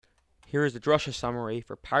Here is the Drasha summary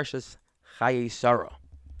for Parshas Chaya.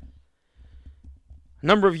 A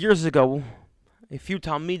number of years ago, a few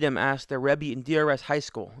Talmidim asked their Rebbe in DRS High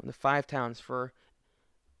School in the 5 towns for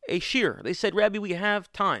a shir. They said, Rebbe, we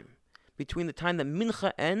have time between the time that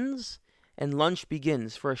Mincha ends and lunch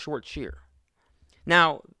begins for a short shir.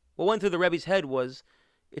 Now, what went through the Rebbe's head was,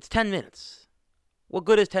 it's 10 minutes. What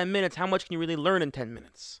good is 10 minutes? How much can you really learn in 10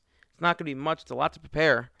 minutes? It's not going to be much. It's a lot to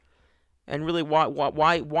prepare. And really,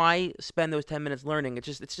 why spend those 10 minutes learning?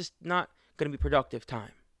 It's just not going to be productive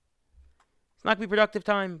time. It's not going to be productive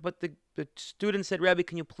time, but the student said, Rebbe,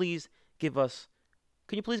 can you please give us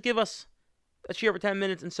a shir for 10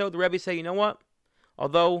 minutes? And so the Rebbe said, you know what?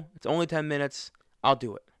 Although it's only 10 minutes, I'll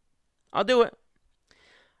do it. Our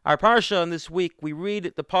Parsha this week, we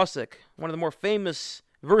read the Pasuk, one of the more famous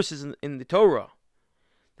verses in the Torah,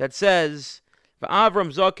 that says,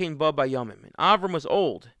 V'Avram zaken ba bayamim. And Avram was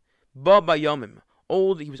old. Ba bayamim.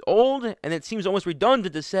 Old, he was old, and it seems almost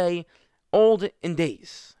redundant to say old in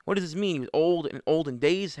days. What does this mean? He was old in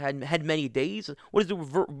days, had many days. What does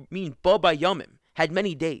the mean, ba bayamim? Had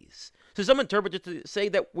many days. So some interpret to say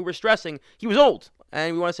that we were stressing he was old.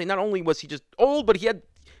 And we want to say not only was he just old, but he had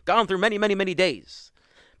gone through many, many, many days.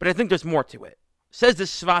 But I think there's more to it. Says the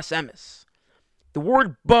Svas Emes. The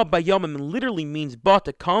word ba bayamim literally means ba,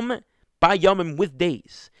 to come, bayamim, with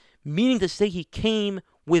days. Meaning to say he came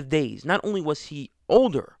with days. Not only was he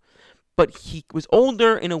older, but he was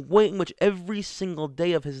older in a way in which every single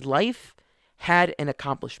day of his life had an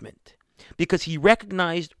accomplishment. Because he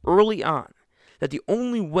recognized early on that the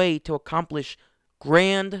only way to accomplish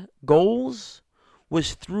grand goals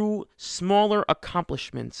was through smaller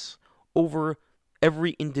accomplishments over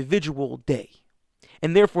every individual day.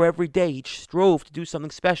 And therefore, every day he strove to do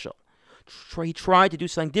something special. He tried to do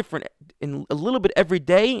something different in a little bit every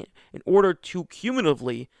day in order to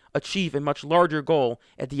cumulatively achieve a much larger goal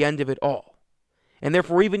at the end of it all. And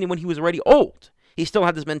therefore, even when he was already old, he still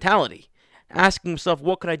had this mentality, asking himself,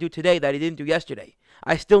 what could I do today that I didn't do yesterday?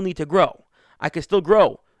 I still need to grow. I can still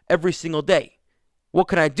grow every single day. What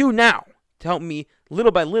can I do now to help me,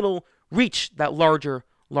 little by little, reach that larger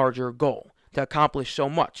goal, to accomplish so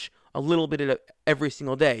much, a little bit of every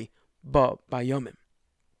single day, by Yomim.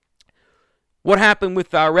 What happened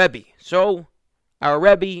with our Rebbe? So, our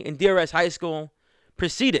Rebbe in DRS High School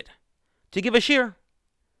proceeded to give a shir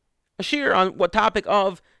on what topic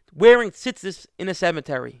of wearing tzitzis in a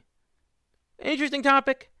cemetery. An interesting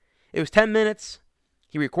topic. It was 10 minutes.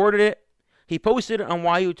 He recorded it. He posted it on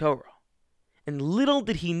YU Torah. And little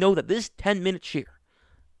did he know that this 10-minute shir,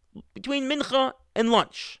 between mincha and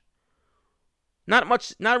lunch, not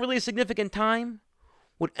really a significant time,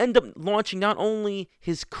 would end up launching not only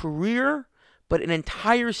his career, but an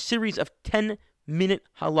entire series of 10-minute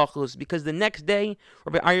halachos. Because the next day,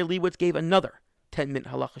 Rabbi Aryeh Leibowitz gave another 10-minute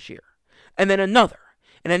halacha shir. And then another.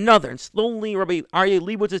 And slowly, Rabbi Aryeh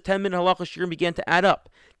Leibowitz's 10-minute halacha shir began to add up.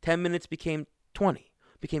 10 minutes became 20,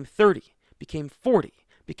 became 30, became 40,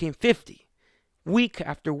 became 50. Week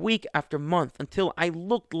after week after month, until I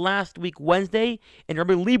looked last week Wednesday, and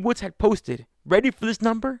Rabbi Leibowitz had posted, ready for this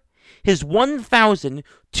number, his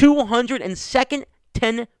 1,202nd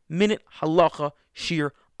 10-minute halacha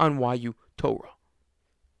shir on YU Torah.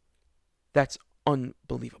 That's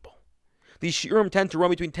unbelievable. These shiurim tend to run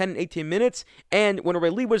between 10 and 18 minutes, and when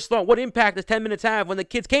Rabbi Leibowitz thought, what impact does 10 minutes have when the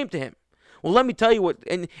kids came to him? Well, let me tell you what,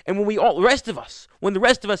 and when the rest of us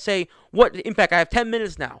say, what impact? I have 10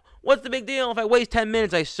 minutes now. What's the big deal if I waste 10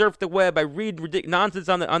 minutes? I surf the web, I read nonsense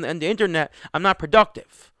on the internet. I'm not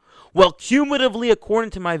productive. Well, cumulatively,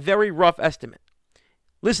 according to my very rough estimate,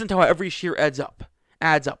 listen to how every shir adds up.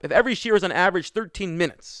 If every shir is on average 13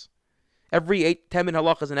 minutes, every 10-minute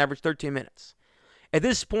halacha is on average 13 minutes. At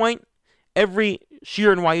this point, every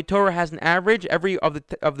shir in YU Torah has an average, every of the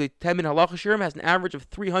 10-minute halacha shirim has an average of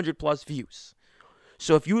 300 plus views.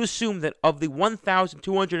 So if you assume that of the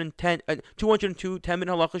 1,202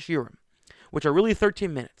 10-minute halacha shirim, which are really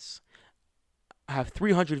 13 minutes, have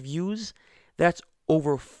 300 views, that's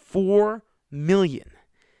over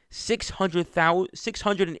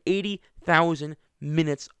 4,680,000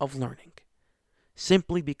 minutes of learning,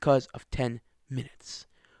 simply because of 10 minutes.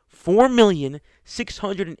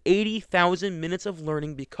 4,680,000 minutes of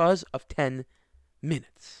learning because of 10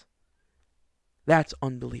 minutes. That's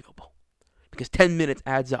unbelievable. Because 10 minutes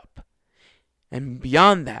adds up. And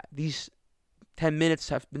beyond that, these 10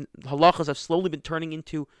 minutes halachas have slowly been turning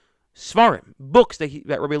into svarim, books that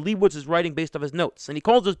Rabbi Leibowitz is writing based off his notes. And he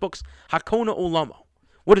calls those books Hakona Olamo.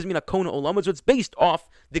 What does it mean, Hakona Olamo? So it's based off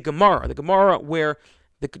the Gemara where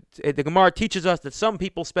the Gemara teaches us that some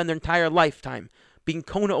people spend their entire lifetime being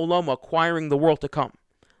Kona Olama, acquiring the world to come.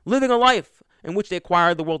 Living a life in which they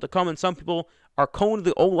acquire the world to come, and some people are kohen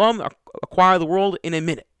the olam, acquire the world in a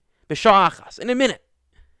minute. B'sha'achas, in a minute.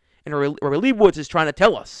 And Rabbi Leibowitz is trying to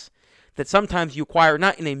tell us that sometimes you acquire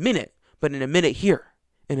not in a minute, but in a minute here,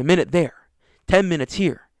 in a minute there, 10 minutes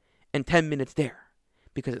here, and 10 minutes there.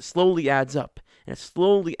 Because it slowly adds up, and it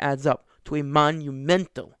slowly adds up to a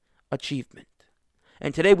monumental achievement.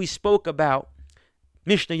 And today we spoke about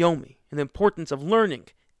Mishnah Yomi and the importance of learning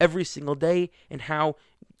every single day, and how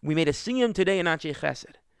we made a siyum today in Anshe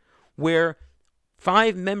Chesed, where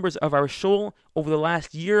 5 members of our shul over the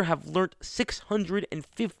last year have learned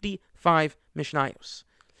 655 Mishnayos.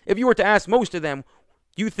 If you were to ask most of them,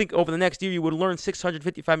 do you think over the next year you would learn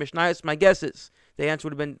 655 Mishnayos? My guess is the answer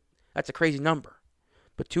would have been, that's a crazy number.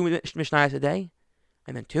 But 2 Mishnayos a day,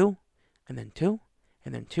 and then 2, and then 2,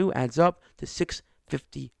 and then 2 adds up to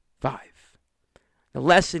 655. The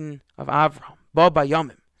lesson of Avram, Ba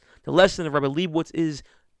Bayamim, the lesson of Rabbi Leibowitz is,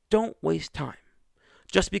 don't waste time.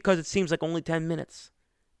 Just because it seems like only 10 minutes.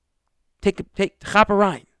 Take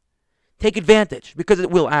chaparine. Take advantage, because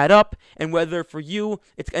it will add up, and whether for you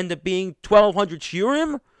it's end up being 1,200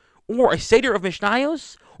 shiurim, or a seder of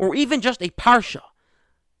Mishnayos, or even just a parsha,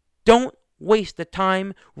 don't waste the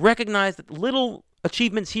time. Recognize that little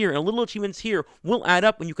achievements here and little achievements here will add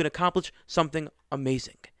up, and you can accomplish something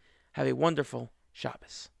amazing. Have a wonderful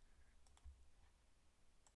Shabbos.